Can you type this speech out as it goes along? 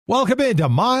Welcome into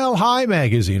Mile High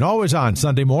Magazine, always on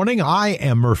Sunday morning. I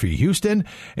am Murphy Houston,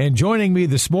 and joining me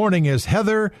this morning is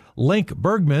Heather Link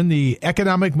Bergman, the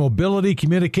Economic Mobility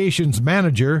Communications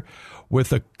Manager with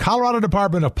the Colorado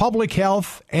Department of Public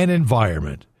Health and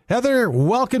Environment. Heather,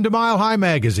 welcome to Mile High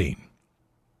Magazine.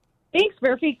 Thanks,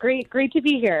 Murphy. Great to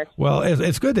be here. Well,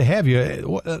 it's good to have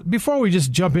you. Before we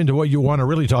just jump into what you want to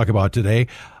really talk about today,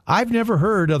 I've never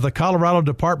heard of the Colorado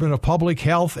Department of Public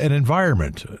Health and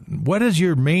Environment. What is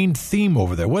your main theme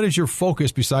over there? What is your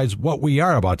focus besides what we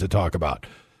are about to talk about?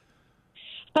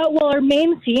 Well, our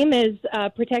main theme is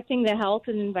protecting the health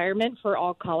and environment for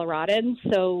all Coloradans.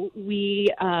 So we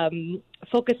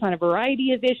focus on a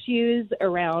variety of issues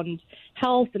around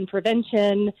health and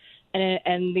prevention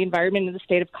and the environment in the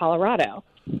state of Colorado.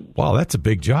 Wow, that's a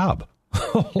big job.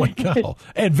 Holy cow.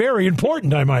 And very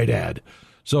important, I might add.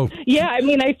 So yeah, I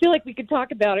mean, I feel like we could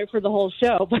talk about it for the whole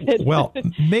show. But well,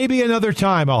 maybe another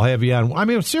time I'll have you on. I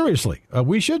mean, seriously,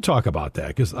 we should talk about that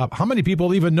because how many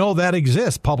people even know that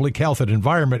exists, public health and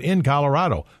environment in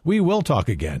Colorado? We will talk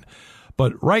again.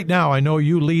 But right now, I know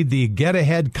you lead the Get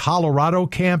Ahead Colorado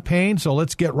campaign, so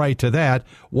let's get right to that.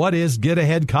 What is Get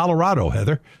Ahead Colorado,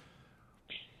 Heather?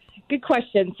 Good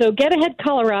question. So Get Ahead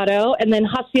Colorado and then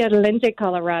Hacia Adelante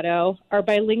Colorado are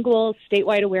bilingual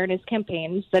statewide awareness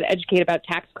campaigns that educate about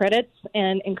tax credits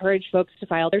and encourage folks to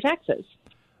file their taxes.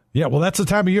 Yeah, well, that's the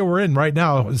time of year we're in right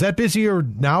now. Is that busier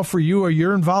now for you or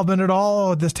your involvement at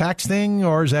all with this tax thing,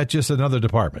 or is that just another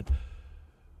department?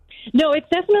 No, it's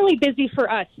definitely busy for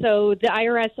us. So the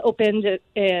IRS opened at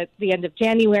the end of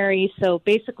January. So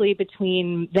basically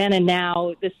between then and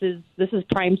now, this is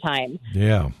prime time.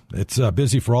 Yeah, it's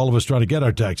busy for all of us trying to get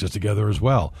our taxes together as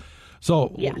well.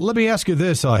 So Let me ask you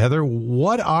this, Heather.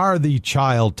 What are the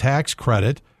child tax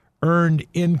credit, earned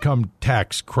income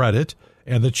tax credit,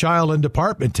 and the child and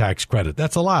department tax credit?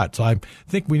 That's a lot. So I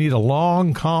think we need a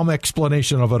long, calm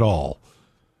explanation of it all.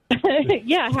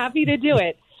 Yeah, happy to do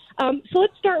it. So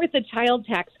let's start with the child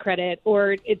tax credit,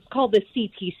 or it's called the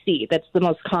CTC. That's the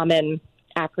most common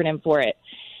acronym for it.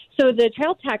 So the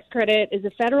child tax credit is a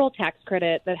federal tax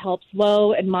credit that helps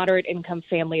low and moderate income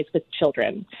families with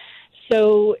children.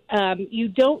 So you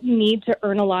don't need to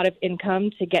earn a lot of income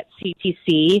to get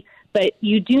CTC, but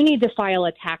you do need to file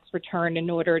a tax return in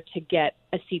order to get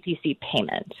a CTC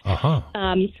payment.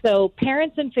 So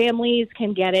parents and families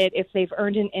can get it if they've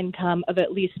earned an income of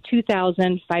at least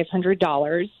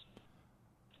 $2,500.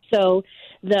 So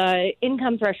the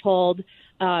income threshold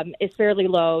is fairly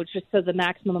low, just so the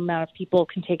maximum amount of people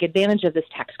can take advantage of this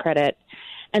tax credit.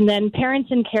 And then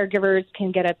parents and caregivers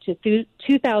can get up to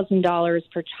 $2,000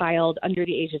 per child under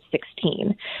the age of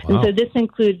 16. Wow. And so this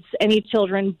includes any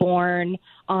children born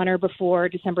on or before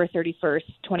December 31st,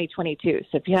 2022.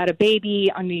 So if you had a baby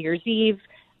on New Year's Eve,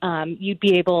 you'd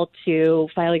be able to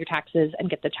file your taxes and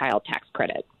get the child tax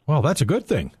credit. Well, that's a good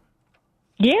thing.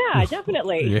 Yeah,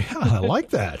 definitely. Yeah, I like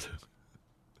that.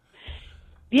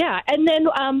 Yeah, and then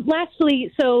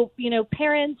lastly, so,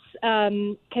 parents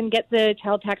can get the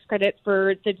child tax credit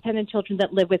for the dependent children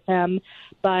that live with them,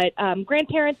 but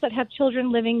grandparents that have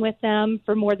children living with them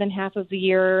for more than half of the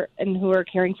year and who are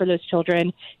caring for those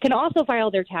children can also file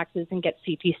their taxes and get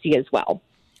CTC as well.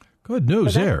 Good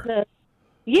news there. So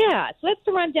that's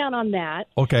the rundown on that.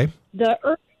 Okay. The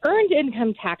Earned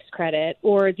Income Tax Credit,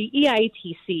 or the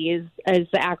EITC, is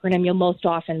the acronym you'll most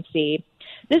often see.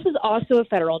 This is also a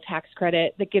federal tax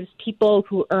credit that gives people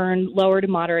who earn lower to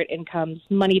moderate incomes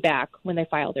money back when they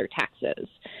file their taxes.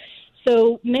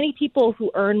 So many people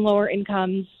who earn lower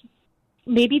incomes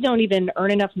maybe don't even earn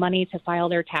enough money to file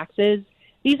their taxes.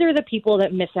 These are the people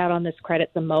that miss out on this credit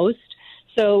the most.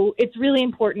 So it's really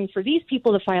important for these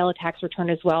people to file a tax return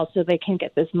as well so they can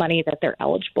get this money that they're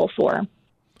eligible for.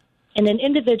 And an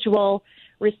individual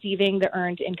receiving the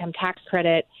Earned Income Tax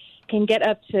Credit can get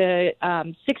up to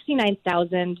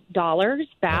 $69,000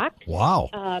 back. Wow.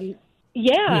 I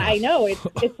know.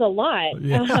 It's a lot.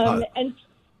 And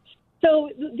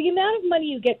so the amount of money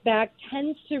you get back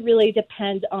tends to really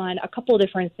depend on a couple of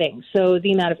different things. So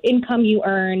the amount of income you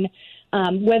earn,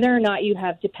 whether or not you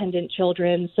have dependent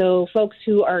children. So folks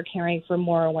who are caring for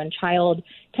more than one child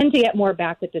tend to get more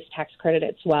back with this tax credit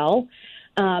as well.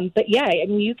 But yeah, I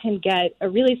mean, you can get a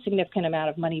really significant amount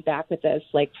of money back with this.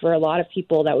 Like for a lot of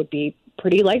people, that would be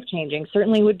pretty life-changing.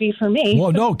 Certainly would be for me.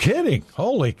 Well, no kidding.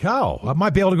 Holy cow. I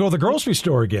might be able to go to the grocery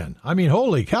store again. I mean,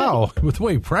 holy cow, with the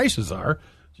way prices are.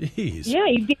 Jeez. Yeah,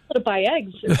 you'd be able to buy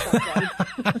eggs or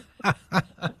something.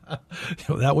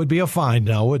 That would be a find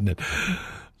now, wouldn't it?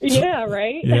 Yeah,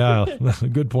 right? Yeah,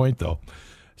 good point, though.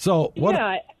 So what?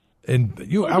 Yeah. And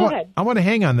I want to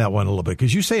hang on that one a little bit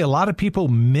because you say a lot of people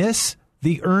miss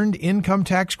the Earned Income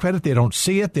Tax Credit. They don't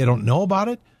see it. They don't know about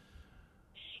it.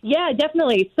 Yeah,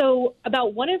 definitely. So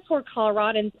about 1 in 4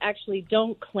 Coloradans actually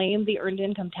don't claim the earned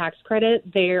income tax credit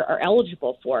they are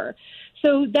eligible for.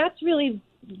 So that's really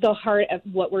the heart of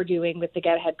what we're doing with the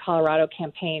Get Ahead Colorado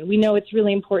campaign. We know it's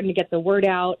really important to get the word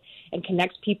out and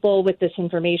connect people with this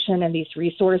information and these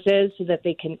resources so that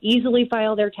they can easily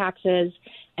file their taxes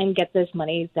and get this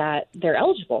money that they're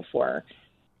eligible for.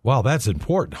 Wow, that's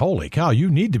important. Holy cow,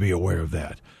 you need to be aware of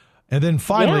that. And then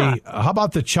finally, How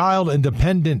about the child and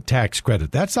dependent tax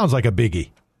credit? That sounds like a biggie.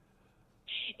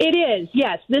 It is,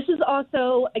 yes. This is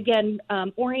also, again,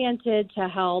 oriented to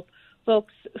help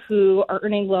folks who are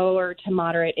earning lower to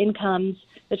moderate incomes.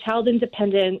 The child and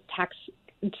dependent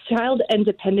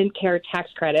care tax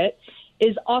credit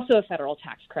is also a federal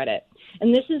tax credit.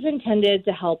 And this is intended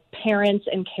to help parents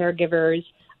and caregivers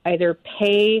either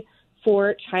pay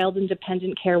for child and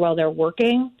dependent care while they're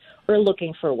working or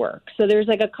looking for work. So there's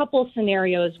like a couple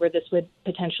scenarios where this would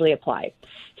potentially apply.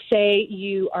 Say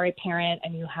you are a parent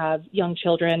and you have young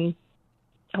children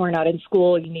who are not in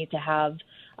school. You need to have,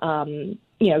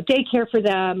 daycare for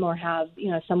them, or have,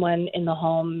 someone in the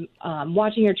home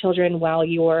watching your children while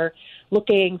you're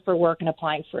looking for work and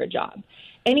applying for a job.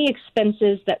 Any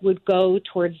expenses that would go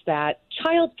towards that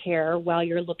child care while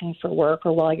you're looking for work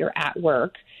or while you're at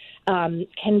work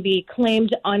can be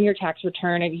claimed on your tax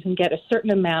return, and you can get a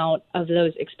certain amount of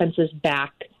those expenses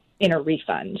back in a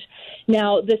refund.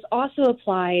 Now, this also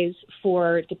applies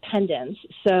for dependents.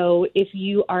 So if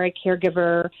you are a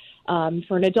caregiver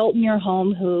for an adult in your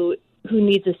home who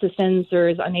needs assistance or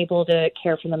is unable to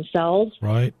care for themselves,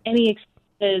 right, any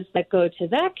expenses that go to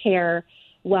that care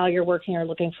while you're working or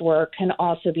looking for work can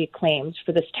also be claimed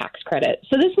for this tax credit.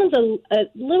 So this one's a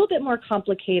little bit more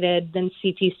complicated than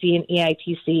CTC and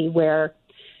EITC, where,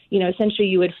 essentially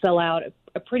you would fill out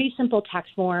a pretty simple tax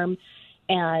form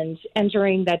and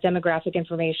entering that demographic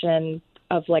information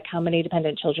of like how many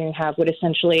dependent children you have would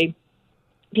essentially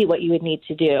be what you would need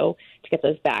to do to get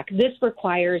those back. This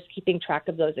requires keeping track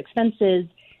of those expenses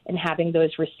and having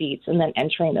those receipts and then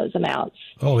entering those amounts.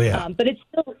 Oh, yeah. But it's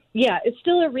still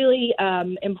a really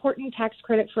important tax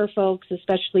credit for folks,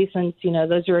 especially since,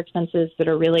 those are expenses that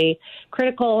are really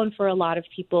critical. And for a lot of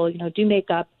people, do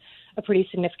make up a pretty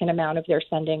significant amount of their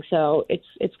spending. So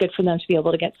it's good for them to be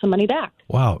able to get some money back.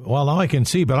 Wow. Well, now I can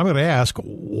see, but I'm going to ask,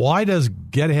 why does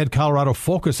Get Ahead Colorado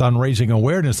focus on raising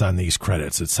awareness on these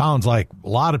credits? It sounds like a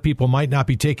lot of people might not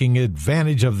be taking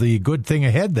advantage of the good thing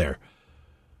ahead there.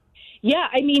 Yeah,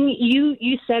 I mean,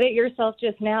 you said it yourself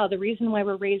just now. The reason why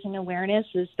we're raising awareness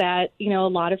is that, a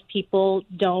lot of people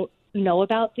don't know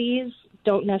about these,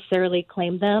 don't necessarily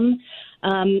claim them.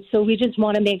 So we just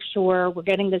want to make sure we're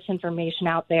getting this information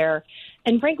out there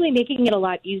and, frankly, making it a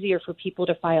lot easier for people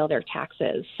to file their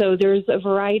taxes. So there's a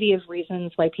variety of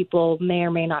reasons why people may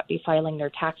or may not be filing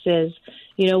their taxes,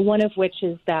 one of which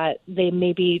is that they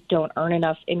maybe don't earn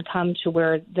enough income to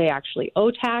where they actually owe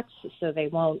tax, so they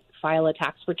won't file a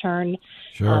tax return.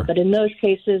 Sure. But in those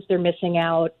cases, they're missing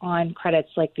out on credits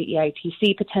like the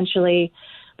EITC potentially.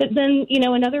 But then,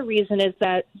 another reason is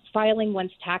that filing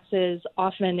one's taxes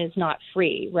often is not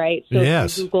free, right? So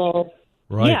yes. If you Google,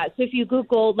 right. Yeah, so if you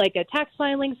Google like a tax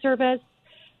filing service,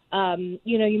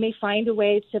 you may find a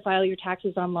way to file your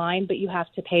taxes online, but you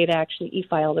have to pay to actually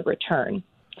e-file the return.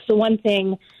 So one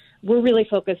thing we're really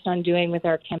focused on doing with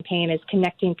our campaign is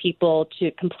connecting people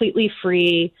to completely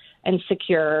free and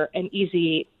secure and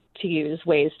easy to use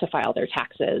ways to file their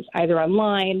taxes, either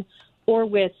online or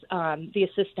with the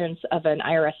assistance of an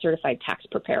IRS certified tax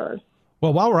preparer.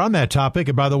 Well, while we're on that topic,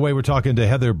 and by the way, we're talking to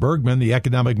Heather Bergman, the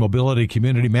Economic Mobility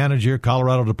Community Manager,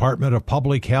 Colorado Department of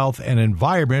Public Health and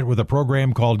Environment, with a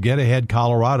program called Get Ahead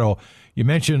Colorado. You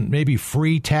mentioned maybe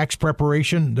free tax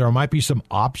preparation. There might be some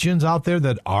options out there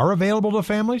that are available to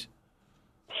families?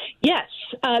 Yes.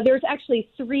 There's actually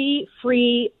 3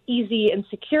 free, easy, and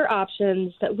secure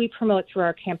options that we promote through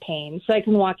our campaign. So I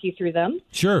can walk you through them.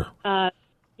 Sure.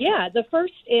 Yeah, the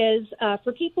first is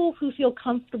for people who feel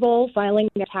comfortable filing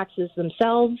their taxes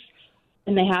themselves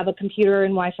and they have a computer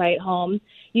and Wi-Fi at home,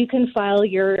 you can file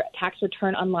your tax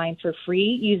return online for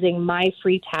free using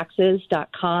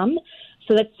myfreetaxes.com.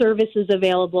 So that service is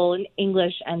available in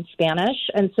English and Spanish.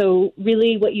 And so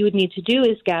really what you would need to do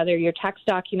is gather your tax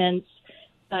documents.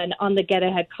 And on the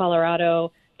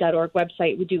getaheadcolorado.org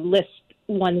website, we do list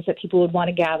ones that people would want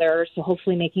to gather, so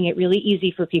hopefully making it really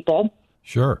easy for people.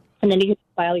 Sure. And then you can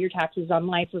file your taxes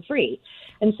online for free.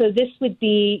 And so this would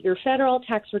be your federal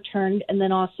tax return, and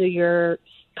then also your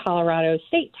Colorado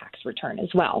state tax return as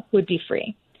well would be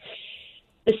free.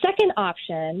 The second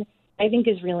option I think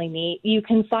is really neat. You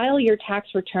can file your tax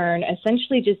return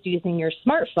essentially just using your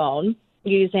smartphone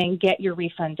using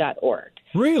getyourrefund.org.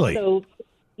 Really? So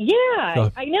Yeah,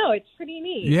 I know. It's pretty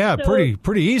neat. Yeah, So,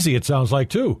 pretty easy, it sounds like,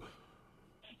 too.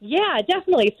 Yeah,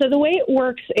 definitely. So the way it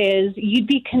works is you'd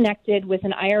be connected with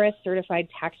an IRS-certified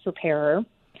tax preparer,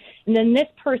 and then this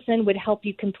person would help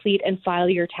you complete and file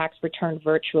your tax return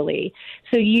virtually.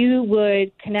 So you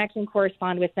would connect and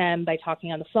correspond with them by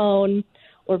talking on the phone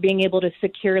or being able to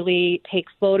securely take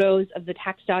photos of the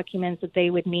tax documents that they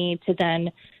would need to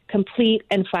then complete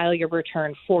and file your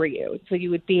return for you. So you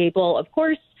would be able, of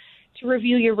course, to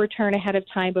review your return ahead of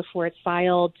time before it's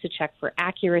filed, to check for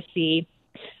accuracy.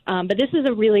 But this is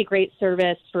a really great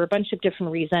service for a bunch of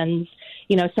different reasons.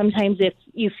 You know, sometimes if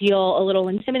you feel a little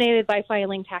intimidated by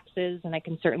filing taxes, and I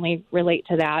can certainly relate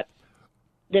to that,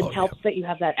 this helps that you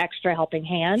have that extra helping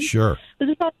hand. Sure. This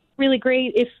is also really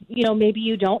great if, you know, maybe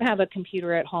you don't have a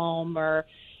computer at home, or,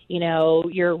 you know,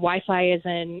 your Wi-Fi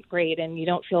isn't great and you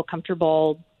don't feel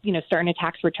comfortable, you know, starting a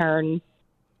tax return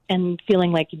and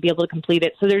feeling like you'd be able to complete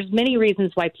it. So there's many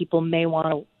reasons why people may want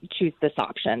to choose this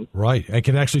option. Right. I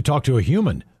can actually talk to a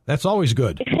human. That's always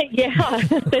good. Yeah,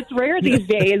 that's rare these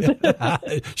days.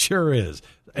 Sure is.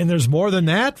 And there's more than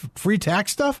that? Free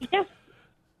tax stuff? Yes,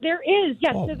 there is.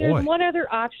 Yes. Oh, so there's one other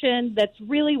option that's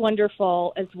really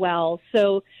wonderful as well.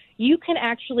 So you can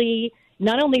actually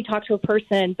not only talk to a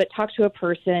person, but talk to a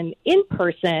person in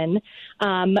person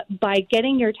by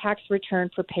getting your tax return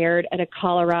prepared at a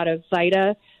Colorado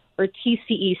VITA or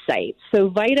TCE site. So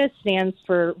VITA stands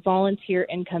for Volunteer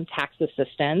Income Tax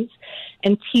Assistance,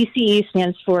 and TCE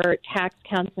stands for Tax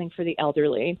Counseling for the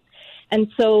Elderly.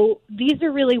 And so these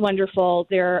are really wonderful.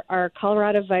 There are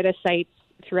Colorado VITA sites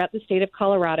throughout the state of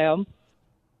Colorado,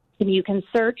 and you can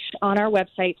search on our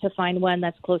website to find one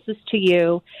that's closest to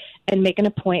you and make an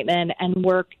appointment and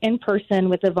work in person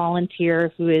with a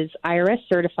volunteer who is IRS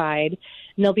certified,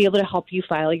 and they'll be able to help you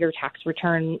file your tax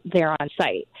return there on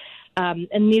site.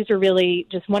 And these are really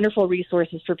just wonderful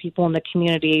resources for people in the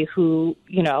community who,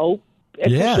 you know,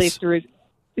 especially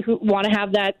who want to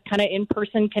have that kind of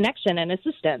in-person connection and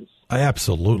assistance.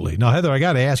 Absolutely. Now, Heather, I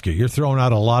got to ask you, you're throwing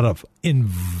out a lot of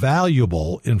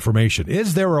invaluable information.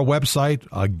 Is there a website,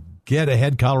 a Get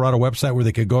Ahead Colorado website, where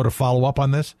they could go to follow up on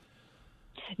this?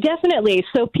 Definitely.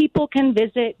 So people can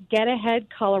visit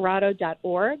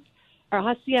getaheadcolorado.org or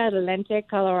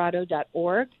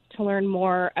haciaadelantecolorado.org to learn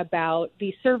more about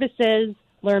these services,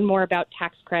 learn more about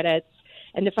tax credits,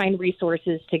 and to find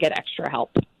resources to get extra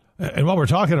help. And while we're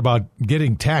talking about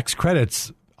getting tax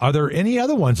credits, are there any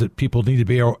other ones that people need to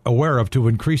be aware of to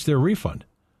increase their refund?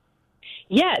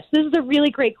 Yes, this is a really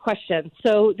great question.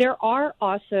 So there are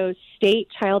also state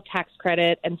child tax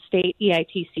credit and state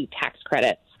EITC tax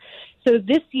credits. So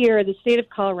this year, the state of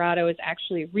Colorado has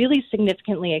actually really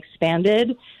significantly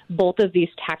expanded both of these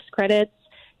tax credits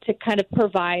to kind of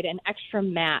provide an extra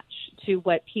match to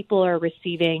what people are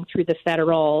receiving through the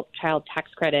federal child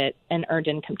tax credit and earned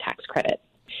income tax credit.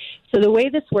 So the way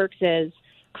this works is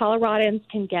Coloradans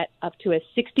can get up to a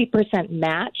 60%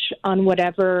 match on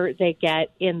whatever they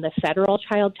get in the federal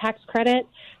child tax credit.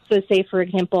 So say, for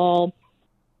example,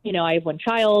 you know, I have one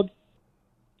child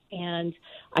and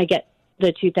I get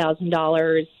the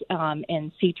 $2,000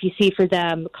 in CTC for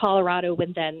them. Colorado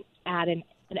would then add an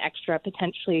extra,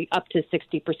 potentially up to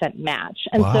 60% match.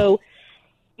 And so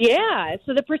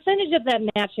the percentage of that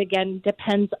match, again,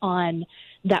 depends on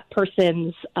that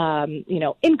person's,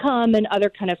 income and other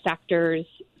kind of factors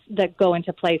that go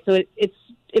into play. So it's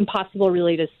impossible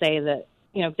really to say that,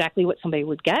 you know, exactly what somebody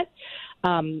would get,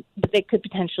 but they could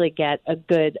potentially get a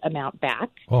good amount back.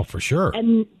 Oh, for sure.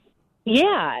 And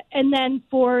then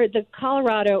for the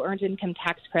Colorado Earned Income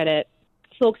Tax Credit,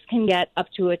 folks can get up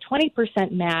to a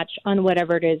 20% match on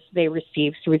whatever it is they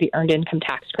receive through the Earned Income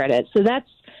Tax Credit. So that's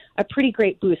a pretty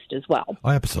great boost as well. Oh,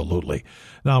 absolutely.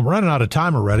 Now, I'm running out of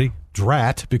time already,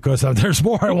 drat, because there's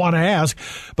more I want to ask.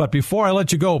 But before I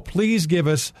let you go, please give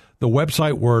us the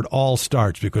website where it all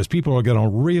starts, because people are going to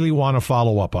really want to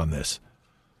follow up on this.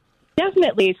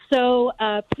 Definitely. So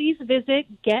please visit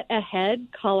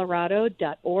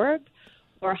getaheadcolorado.org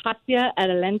or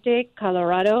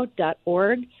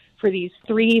haciaadelantecolorado.org for these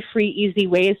 3 free, easy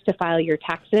ways to file your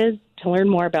taxes, to learn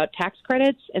more about tax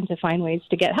credits, and to find ways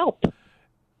to get help.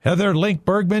 Heather Link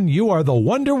Bergman, you are the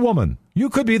Wonder Woman.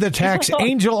 You could be the tax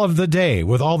angel of the day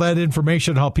with all that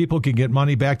information, how people can get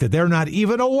money back that they're not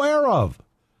even aware of.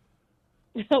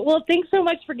 Well, thanks so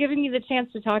much for giving me the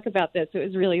chance to talk about this. It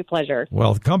was really a pleasure.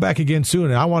 Well, come back again soon.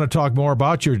 And I want to talk more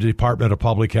about your Department of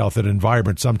Public Health and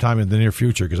Environment sometime in the near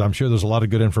future, because I'm sure there's a lot of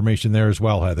good information there as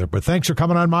well, Heather. But thanks for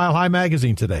coming on Mile High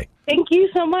Magazine today. Thank you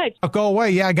so much. Don't go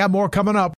away. Yeah, I got more coming up.